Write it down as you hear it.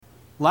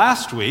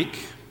Last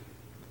week,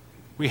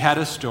 we had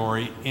a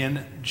story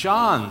in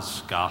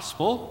John's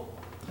Gospel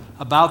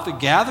about the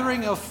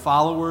gathering of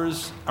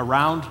followers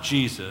around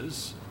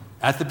Jesus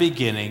at the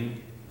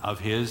beginning of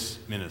his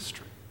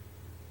ministry.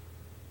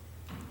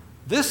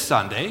 This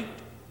Sunday,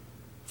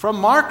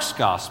 from Mark's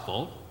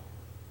Gospel,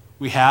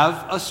 we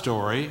have a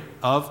story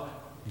of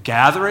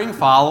gathering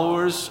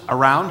followers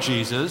around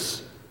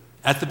Jesus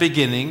at the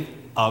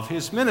beginning of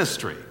his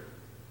ministry.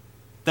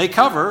 They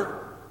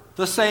cover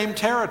the same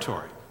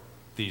territory,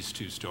 these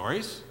two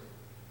stories,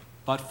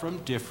 but from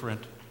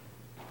different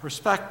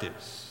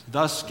perspectives,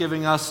 thus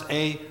giving us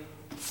a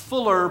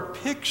fuller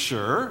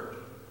picture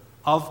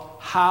of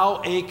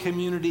how a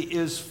community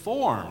is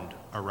formed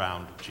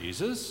around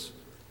Jesus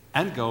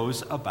and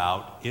goes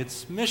about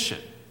its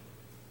mission.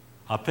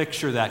 A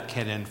picture that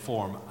can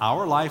inform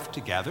our life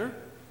together,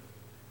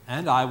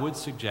 and I would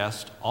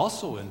suggest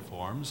also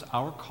informs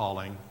our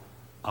calling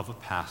of a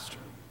pastor.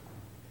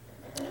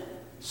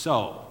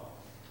 So,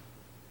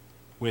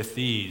 with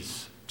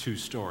these two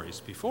stories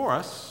before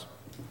us,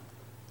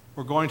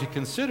 we're going to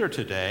consider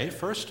today,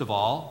 first of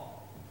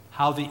all,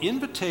 how the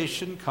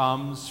invitation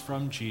comes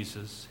from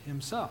Jesus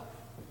himself.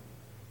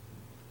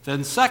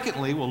 Then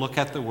secondly, we'll look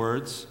at the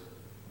words,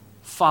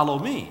 "Follow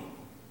me."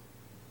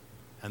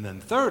 And then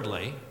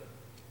thirdly,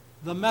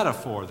 the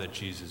metaphor that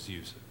Jesus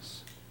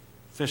uses,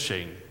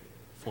 fishing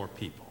for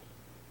people.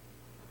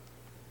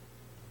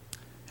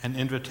 An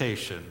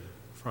invitation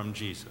from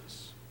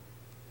Jesus.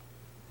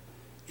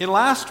 In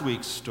last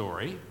week's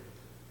story,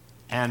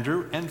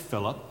 Andrew and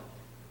Philip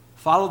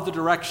followed the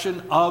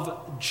direction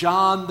of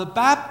John the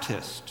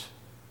Baptist,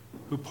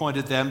 who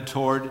pointed them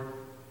toward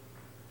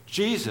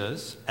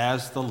Jesus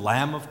as the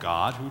Lamb of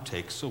God who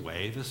takes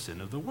away the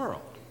sin of the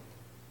world.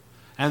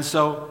 And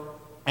so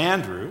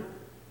Andrew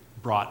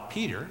brought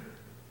Peter,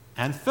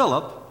 and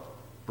Philip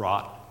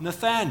brought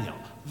Nathanael.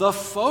 The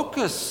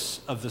focus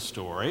of the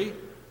story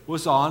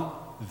was on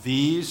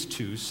these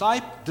two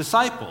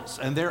disciples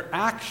and their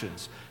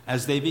actions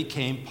as they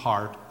became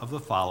part of the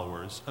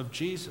followers of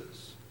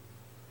Jesus.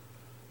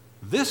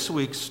 This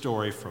week's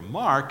story from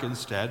Mark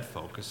instead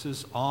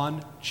focuses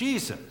on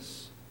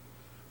Jesus.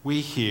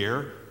 We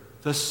hear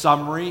the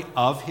summary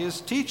of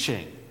his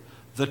teaching.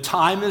 The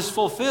time is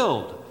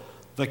fulfilled.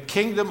 The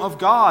kingdom of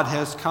God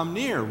has come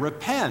near.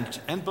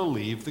 Repent and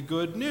believe the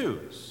good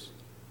news.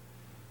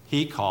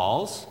 He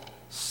calls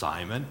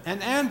Simon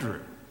and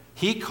Andrew.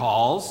 He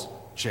calls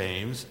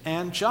James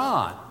and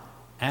John,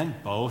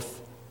 and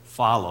both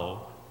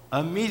follow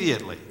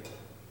immediately.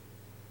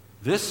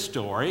 This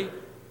story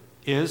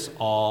is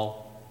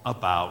all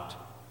about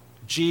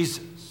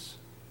Jesus.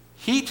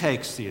 He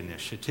takes the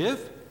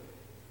initiative.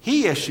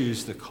 He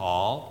issues the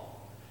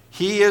call.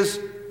 He is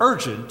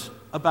urgent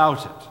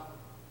about it.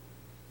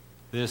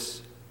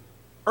 This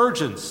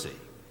urgency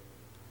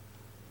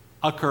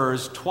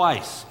occurs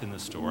twice in the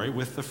story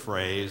with the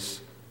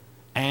phrase,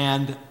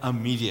 "and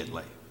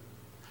immediately."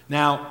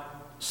 Now,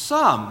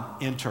 some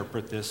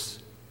interpret this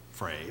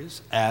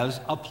phrase as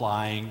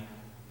applying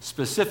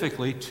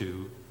specifically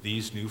to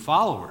these new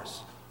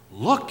followers.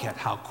 Look at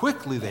how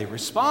quickly they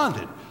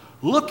responded.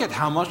 Look at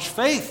how much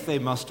faith they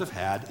must have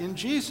had in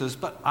Jesus.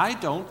 But I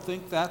don't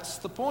think that's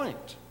the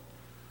point.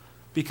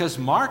 Because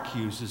Mark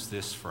uses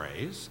this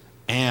phrase,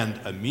 "and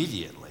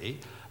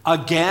immediately,"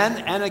 again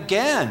and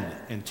again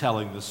in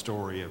telling the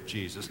story of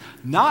Jesus.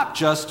 Not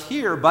just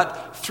here,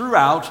 but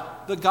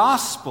throughout the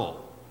gospel.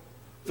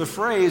 The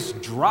phrase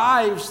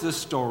drives the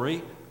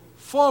story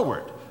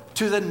forward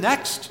to the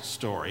next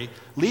story,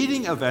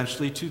 leading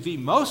eventually to the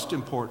most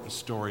important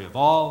story of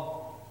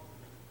all,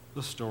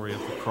 the story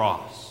of the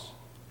cross.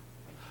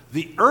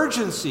 The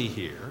urgency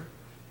here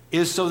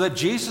is so that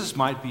Jesus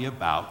might be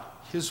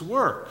about his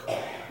work,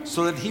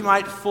 so that he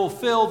might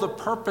fulfill the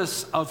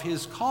purpose of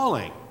his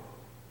calling,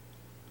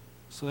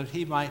 so that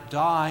he might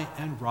die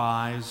and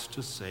rise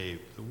to save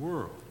the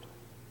world.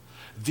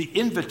 The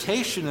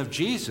invitation of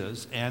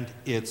Jesus and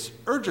its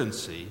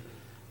urgency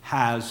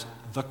has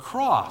the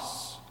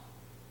cross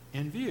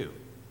in view.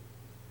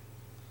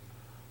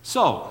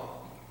 So,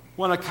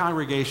 when a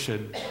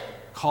congregation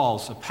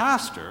calls a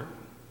pastor,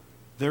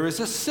 there is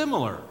a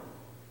similar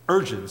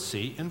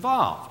urgency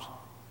involved.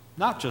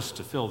 Not just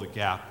to fill the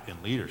gap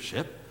in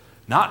leadership,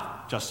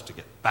 not just to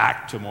get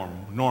back to more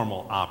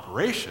normal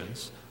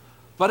operations,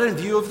 but in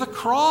view of the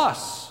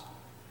cross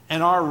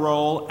and our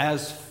role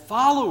as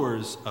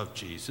followers of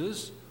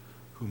Jesus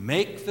who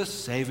make the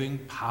saving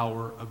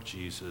power of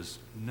Jesus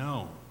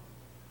known.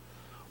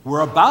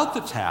 We're about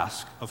the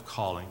task of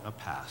calling a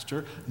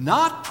pastor,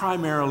 not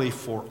primarily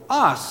for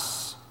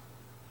us,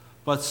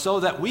 but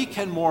so that we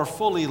can more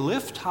fully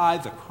lift high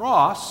the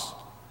cross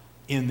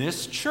in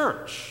this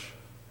church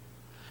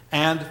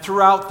and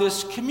throughout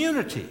this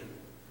community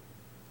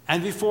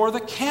and before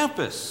the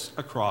campus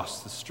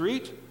across the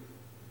street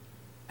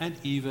and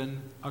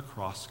even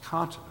across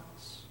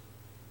continents.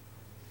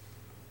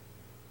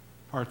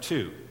 Part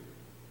 2,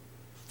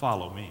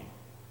 follow me.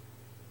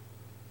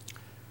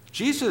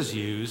 Jesus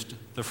used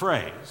the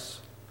phrase,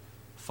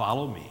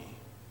 "follow me,"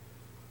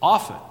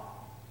 often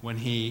when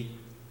he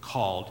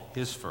called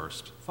his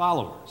first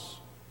followers.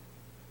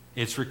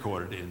 It's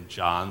recorded in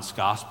John's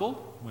Gospel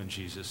when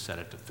Jesus said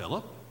it to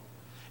Philip.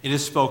 It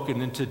is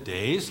spoken in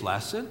today's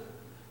lesson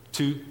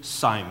to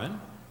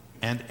Simon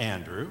and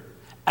Andrew,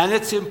 and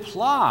it's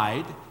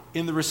implied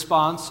in the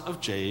response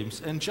of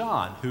James and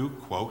John, who,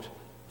 quote,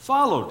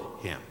 followed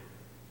him.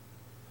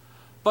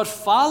 But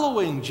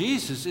following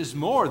Jesus is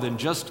more than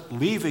just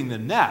leaving the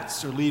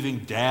nets or leaving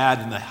Dad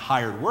and the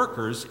hired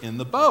workers in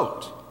the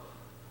boat.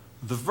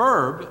 The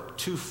verb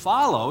to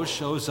follow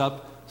shows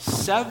up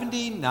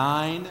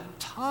 79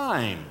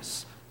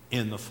 times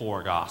in the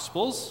four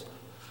Gospels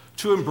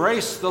to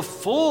embrace the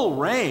full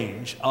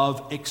range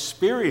of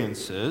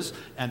experiences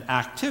and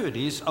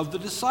activities of the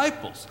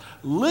disciples,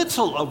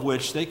 little of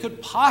which they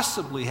could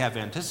possibly have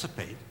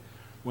anticipated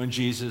when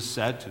Jesus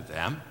said to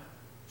them,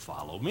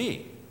 "Follow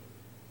me."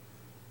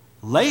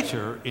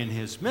 Later in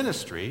his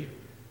ministry,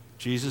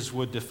 Jesus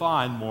would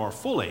define more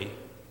fully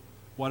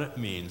what it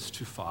means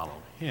to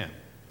follow him.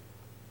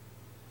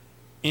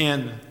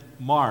 In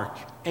Mark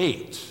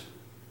 8,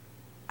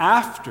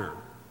 after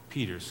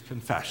Peter's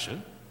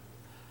confession,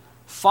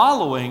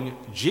 following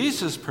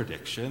Jesus'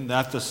 prediction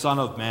that the Son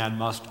of Man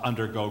must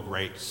undergo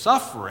great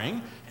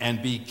suffering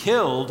and be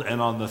killed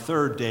and on the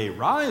third day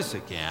rise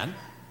again,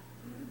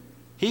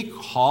 he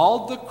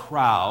called the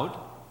crowd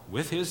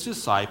with his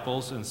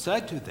disciples and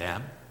said to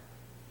them,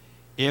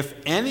 "If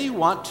any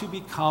want to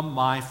become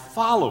my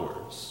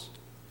followers,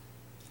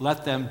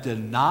 let them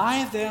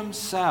deny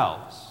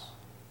themselves,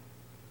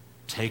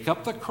 take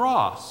up the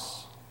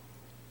cross,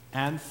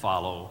 and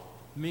follow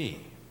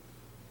me."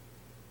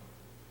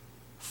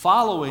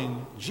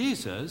 Following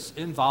Jesus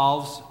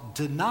involves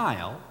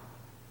denial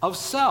of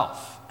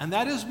self, and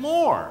that is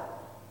more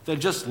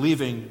than just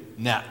leaving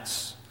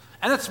nets.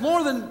 And it's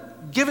more than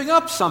giving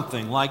up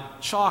something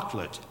like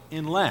chocolate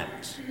in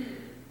Lent.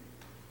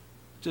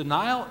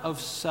 Denial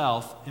of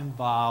self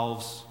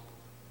involves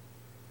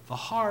the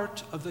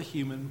heart of the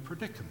human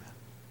predicament.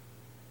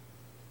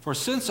 For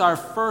since our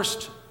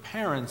first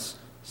parents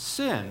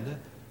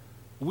sinned,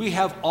 we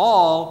have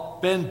all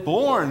been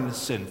born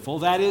sinful,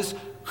 that is,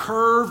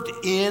 curved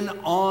in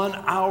on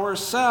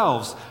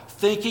ourselves,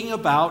 thinking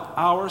about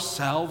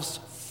ourselves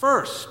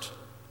first.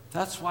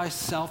 That's why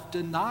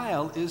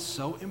self-denial is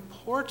so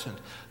important.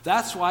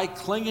 That's why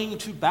clinging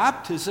to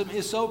baptism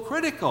is so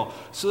critical,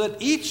 so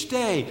that each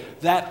day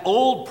that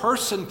old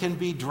person can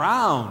be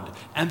drowned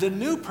and the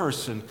new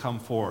person come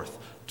forth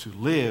to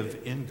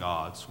live in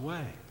God's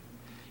way.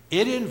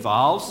 It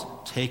involves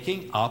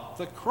taking up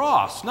the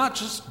cross, not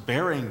just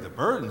bearing the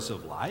burdens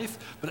of life,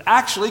 but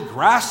actually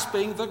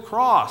grasping the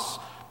cross,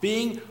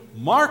 being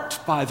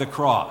marked by the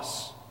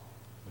cross,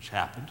 which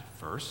happened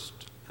first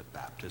at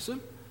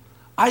baptism,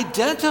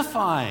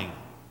 identifying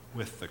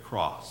with the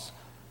cross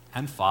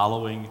and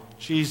following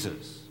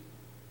Jesus,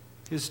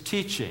 his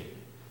teaching,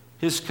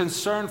 his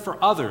concern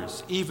for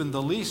others, even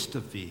the least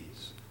of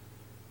these,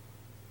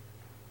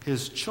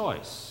 his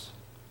choice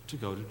to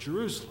go to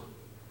Jerusalem.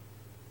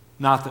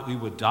 Not that we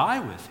would die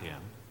with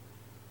him,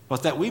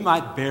 but that we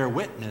might bear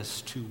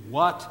witness to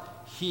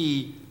what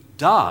he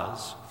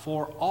does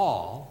for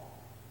all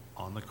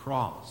on the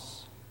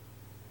cross.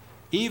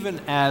 Even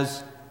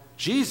as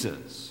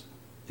Jesus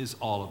is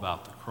all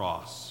about the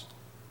cross,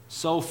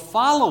 so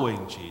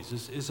following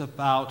Jesus is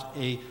about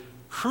a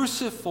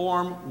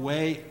cruciform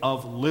way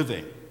of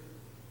living.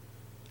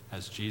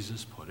 As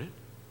Jesus put it,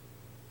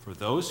 for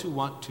those who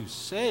want to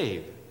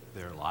save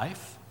their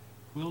life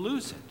will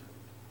lose it.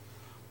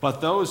 But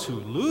those who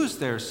lose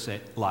their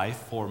life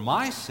for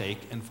my sake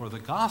and for the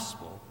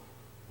gospel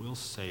will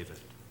save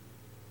it.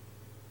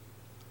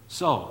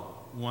 So,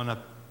 when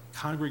a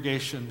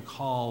congregation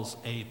calls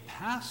a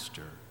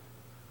pastor,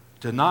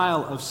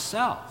 denial of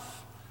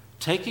self,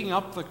 taking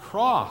up the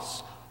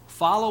cross,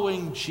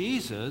 following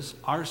Jesus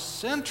are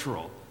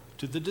central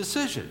to the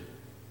decision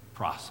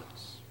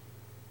process.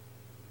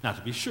 Now,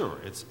 to be sure,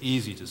 it's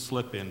easy to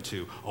slip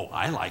into, oh,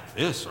 I like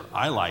this or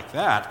I like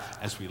that,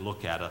 as we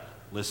look at a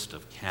list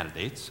of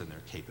candidates and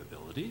their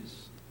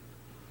capabilities.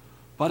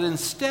 But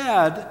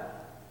instead,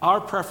 our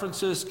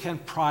preferences can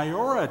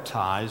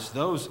prioritize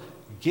those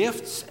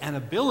gifts and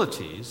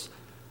abilities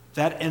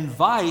that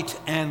invite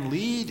and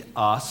lead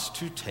us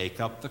to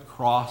take up the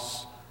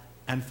cross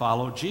and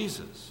follow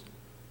Jesus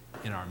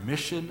in our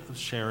mission of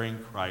sharing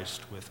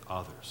Christ with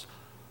others.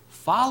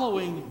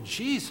 Following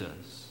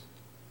Jesus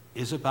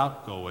is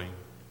about going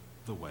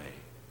the way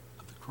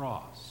of the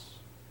cross.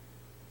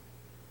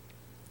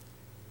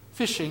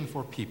 Fishing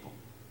for people.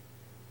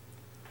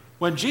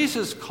 When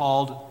Jesus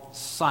called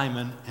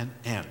Simon and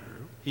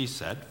Andrew, he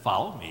said,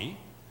 "Follow me,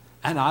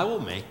 and I will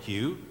make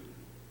you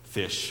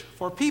fish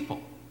for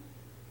people."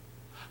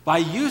 By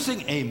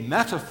using a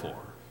metaphor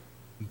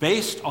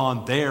based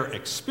on their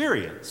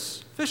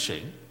experience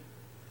fishing,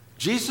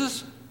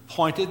 Jesus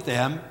pointed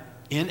them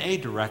in a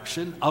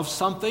direction of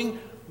something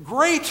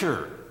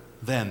greater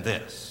than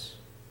this.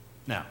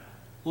 Now,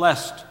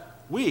 lest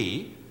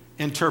we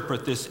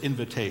interpret this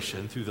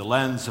invitation through the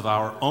lens of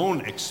our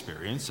own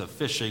experience of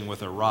fishing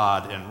with a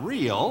rod and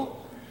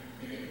reel,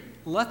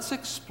 let's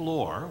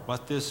explore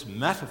what this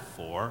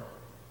metaphor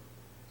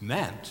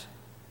meant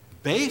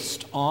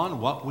based on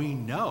what we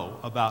know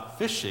about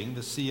fishing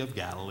the Sea of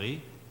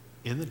Galilee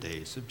in the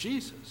days of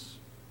Jesus.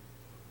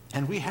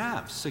 And we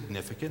have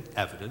significant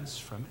evidence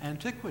from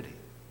antiquity.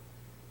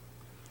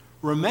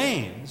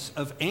 Remains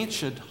of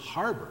ancient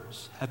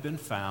harbors have been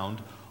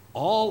found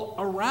all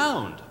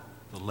around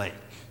the lake,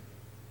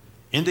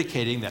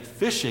 indicating that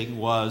fishing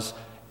was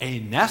a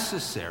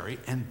necessary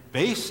and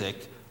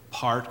basic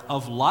part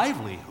of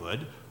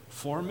livelihood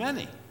for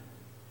many.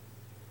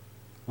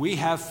 We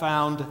have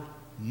found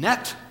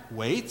net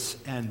weights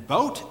and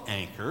boat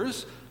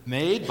anchors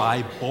made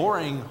by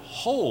boring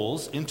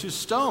holes into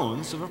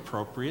stones of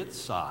appropriate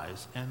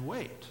size and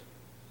weight.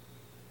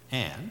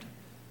 And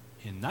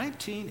in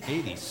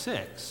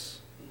 1986,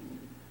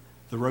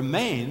 the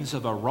remains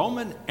of a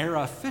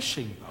Roman-era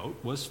fishing boat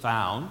was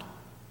found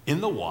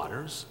in the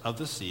waters of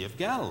the Sea of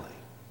Galilee.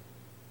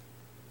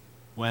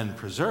 When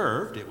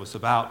preserved, it was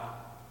about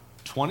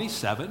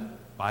 27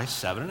 by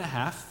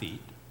 7.5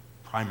 feet,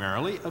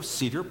 primarily of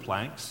cedar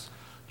planks,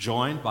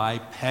 joined by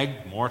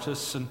pegged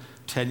mortise and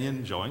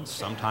tenon joints.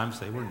 Sometimes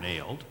they were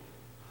nailed.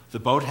 The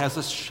boat has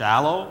a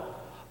shallow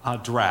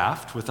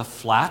draft with a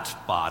flat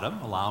bottom,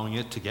 allowing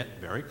it to get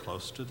very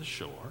close to the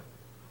shore.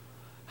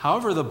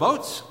 However, the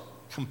boat's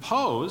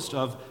composed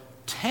of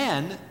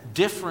 10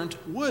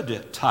 different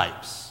wood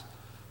types,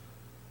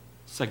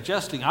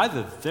 suggesting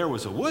either that there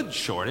was a wood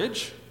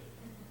shortage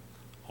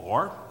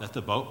or that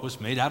the boat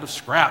was made out of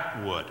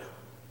scrap wood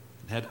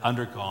and had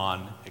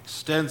undergone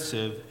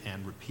extensive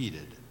and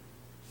repeated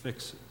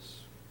fixes.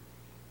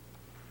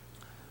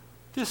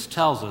 This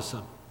tells us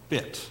a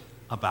bit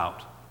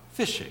about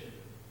fishing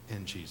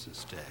in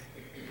Jesus' day.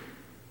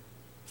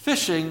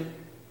 Fishing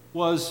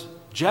was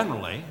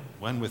generally,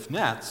 when with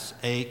nets,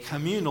 a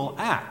communal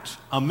act.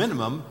 A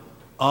minimum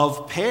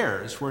of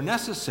pairs were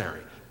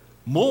necessary.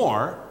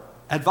 More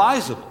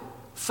advisable.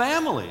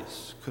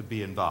 Families could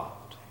be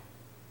involved.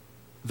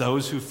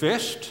 Those who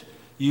fished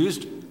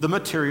used the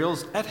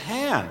materials at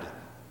hand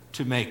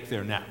to make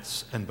their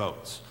nets and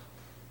boats.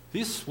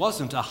 This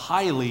wasn't a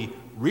highly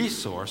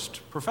resourced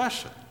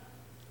profession.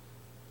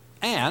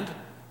 And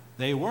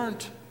they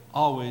weren't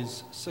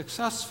always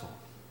successful.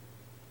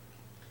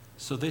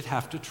 So they'd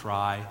have to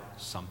try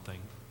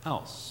something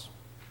else.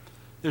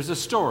 There's a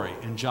story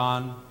in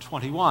John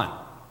 21.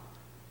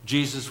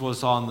 Jesus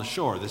was on the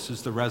shore. This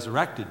is the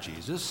resurrected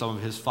Jesus. Some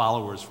of his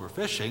followers were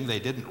fishing. They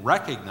didn't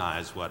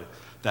recognize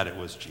that it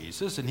was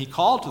Jesus. And he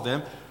called to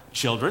them,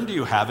 "Children, do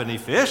you have any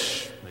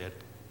fish?" They had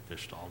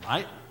fished all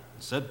night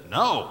and said,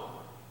 "No."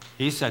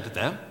 He said to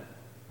them,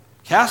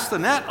 "Cast the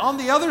net on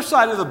the other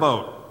side of the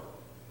boat,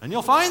 and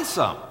you'll find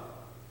some."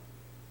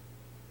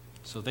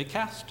 So they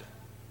cast it.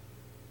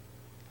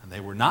 And they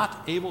were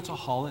not able to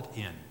haul it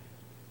in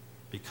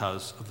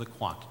because of the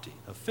quantity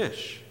of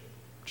fish,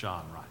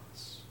 John writes.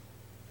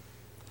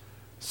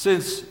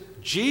 Since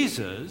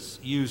Jesus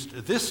used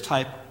this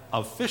type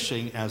of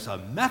fishing as a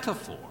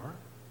metaphor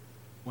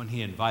when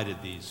he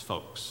invited these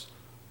folks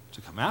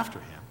to come after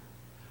him,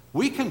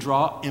 we can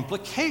draw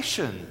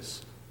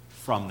implications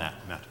from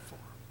that metaphor.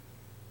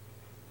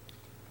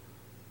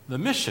 The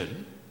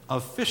mission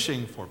of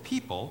fishing for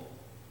people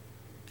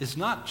is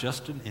not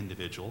just an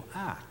individual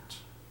act.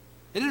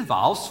 It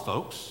involves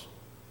folks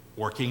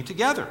working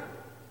together.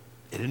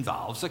 It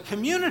involves a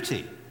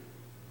community,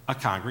 a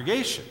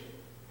congregation.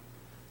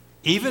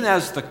 Even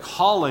as the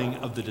calling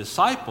of the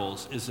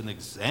disciples is an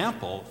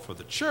example for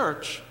the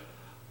church,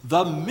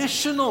 the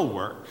missional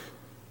work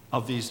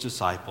of these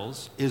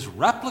disciples is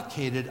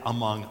replicated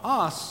among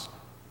us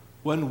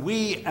when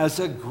we as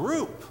a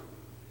group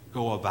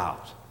go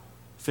about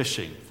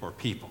fishing for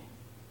people.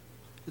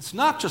 It's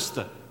not just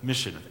the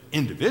mission of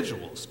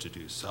individuals to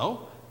do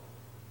so,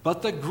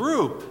 but the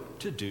group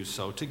to do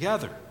so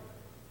together.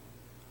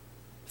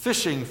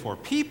 Fishing for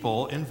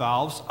people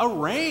involves a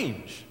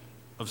range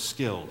of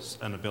skills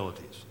and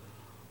abilities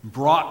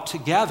brought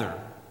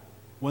together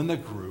when the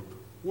group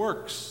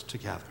works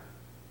together.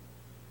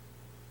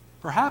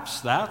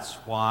 Perhaps that's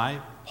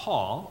why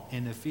Paul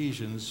in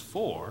Ephesians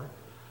 4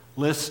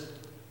 lists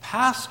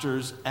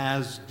pastors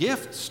as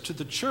gifts to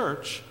the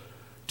church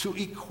to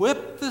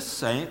equip the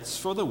saints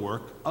for the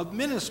work of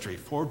ministry,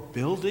 for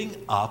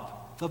building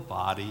up the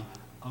body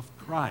of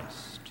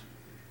Christ.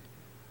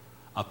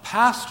 A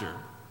pastor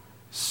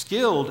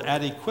skilled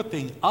at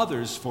equipping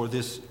others for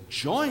this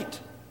joint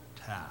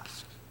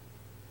task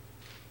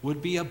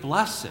would be a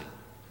blessing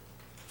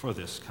for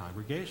this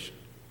congregation.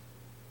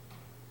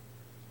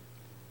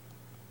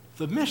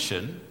 The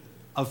mission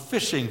of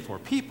fishing for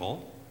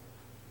people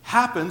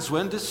happens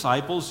when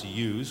disciples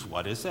use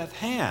what is at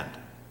hand.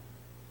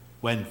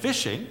 When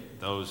fishing,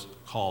 those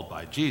called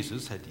by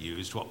Jesus had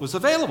used what was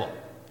available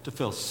to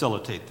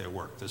facilitate their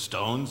work, the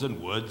stones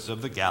and woods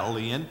of the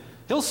Galilean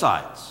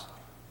hillsides.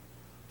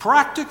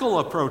 Practical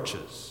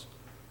approaches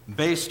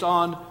based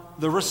on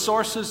the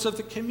resources of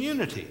the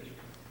community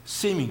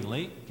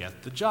seemingly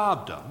get the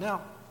job done.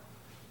 Now,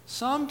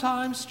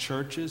 sometimes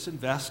churches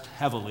invest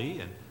heavily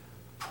in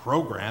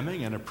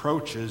programming and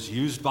approaches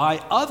used by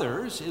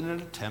others in an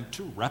attempt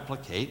to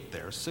replicate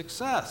their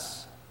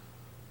success.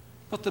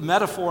 But the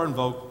metaphor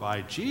invoked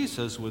by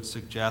Jesus would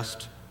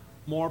suggest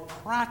more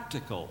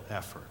practical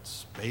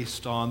efforts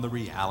based on the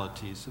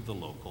realities of the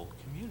local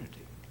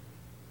community.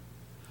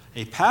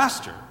 A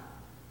pastor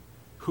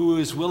who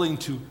is willing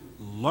to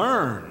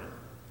learn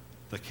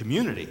the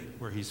community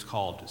where he's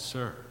called to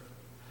serve,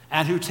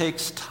 and who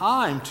takes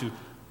time to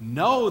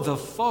know the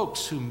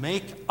folks who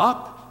make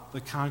up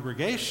the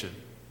congregation,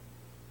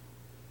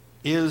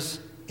 is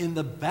in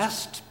the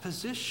best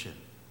position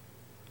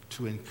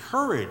to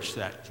encourage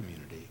that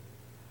community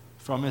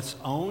from its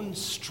own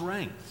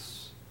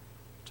strengths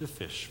to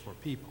fish for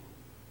people.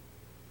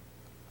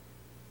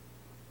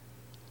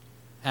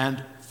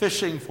 And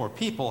fishing for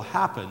people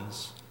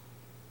happens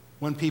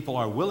when people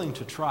are willing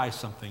to try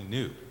something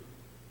new,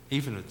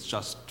 even if it's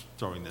just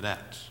throwing the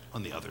net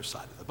on the other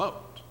side of the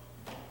boat.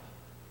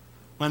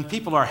 When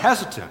people are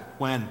hesitant,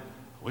 when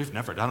we've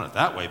never done it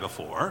that way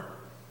before,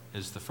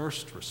 is the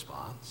first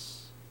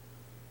response,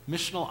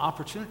 missional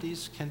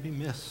opportunities can be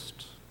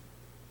missed.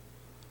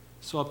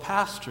 So a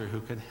pastor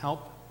who can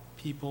help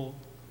people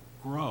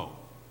grow,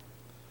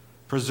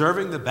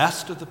 preserving the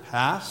best of the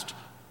past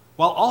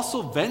while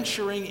also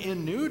venturing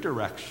in new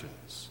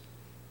directions,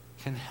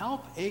 can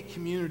help a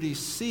community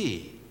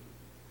see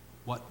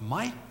what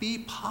might be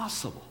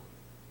possible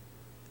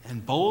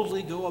and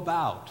boldly go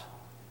about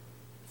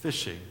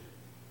fishing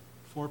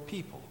for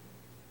people.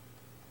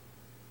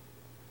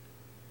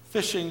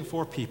 Fishing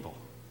for people.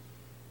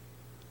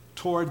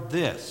 Toward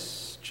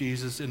this,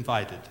 Jesus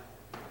invited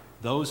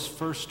those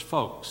first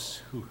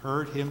folks who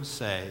heard him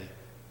say,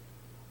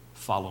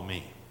 "Follow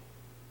me."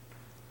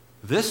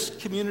 This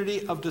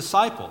community of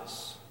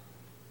disciples,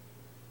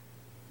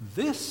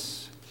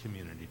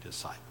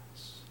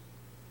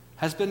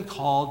 has been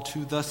called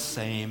to the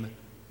same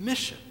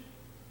mission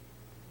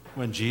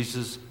when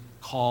Jesus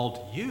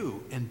called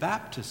you in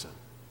baptism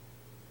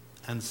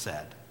and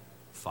said,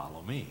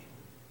 "Follow me."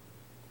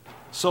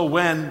 So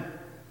when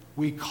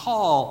we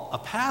call a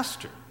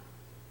pastor,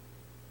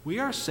 we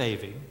are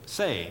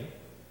saying,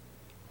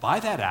 by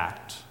that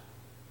act,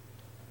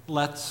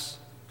 let's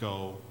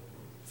go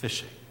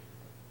fishing.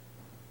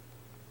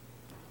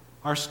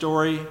 Our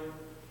story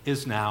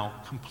is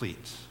now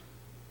complete.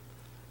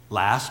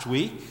 Last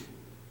week,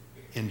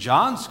 in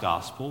John's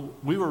Gospel,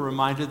 we were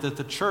reminded that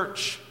the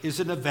church is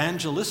an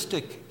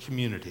evangelistic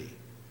community.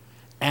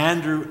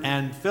 Andrew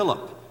and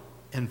Philip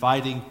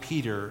inviting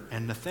Peter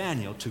and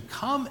Nathanael to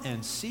come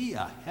and see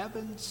a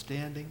heaven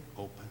standing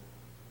open.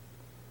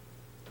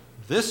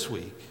 This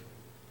week,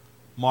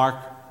 Mark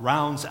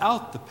rounds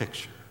out the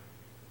picture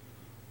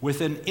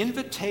with an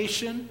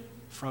invitation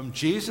from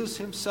Jesus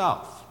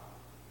himself.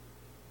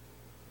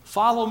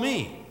 Follow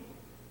me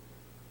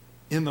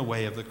in the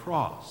way of the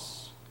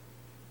cross,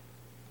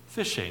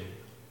 fishing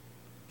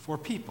for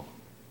people.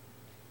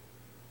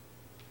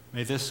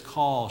 May this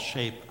call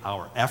shape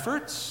our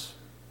efforts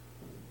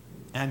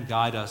and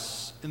guide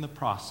us in the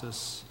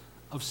process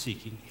of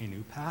seeking a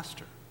new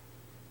pastor.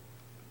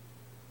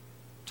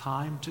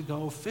 Time to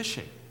go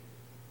fishing.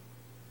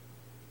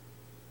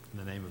 In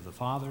the name of the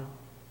Father,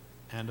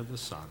 and of the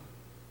Son,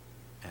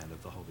 and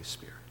of the Holy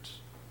Spirit.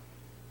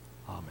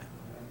 Amen.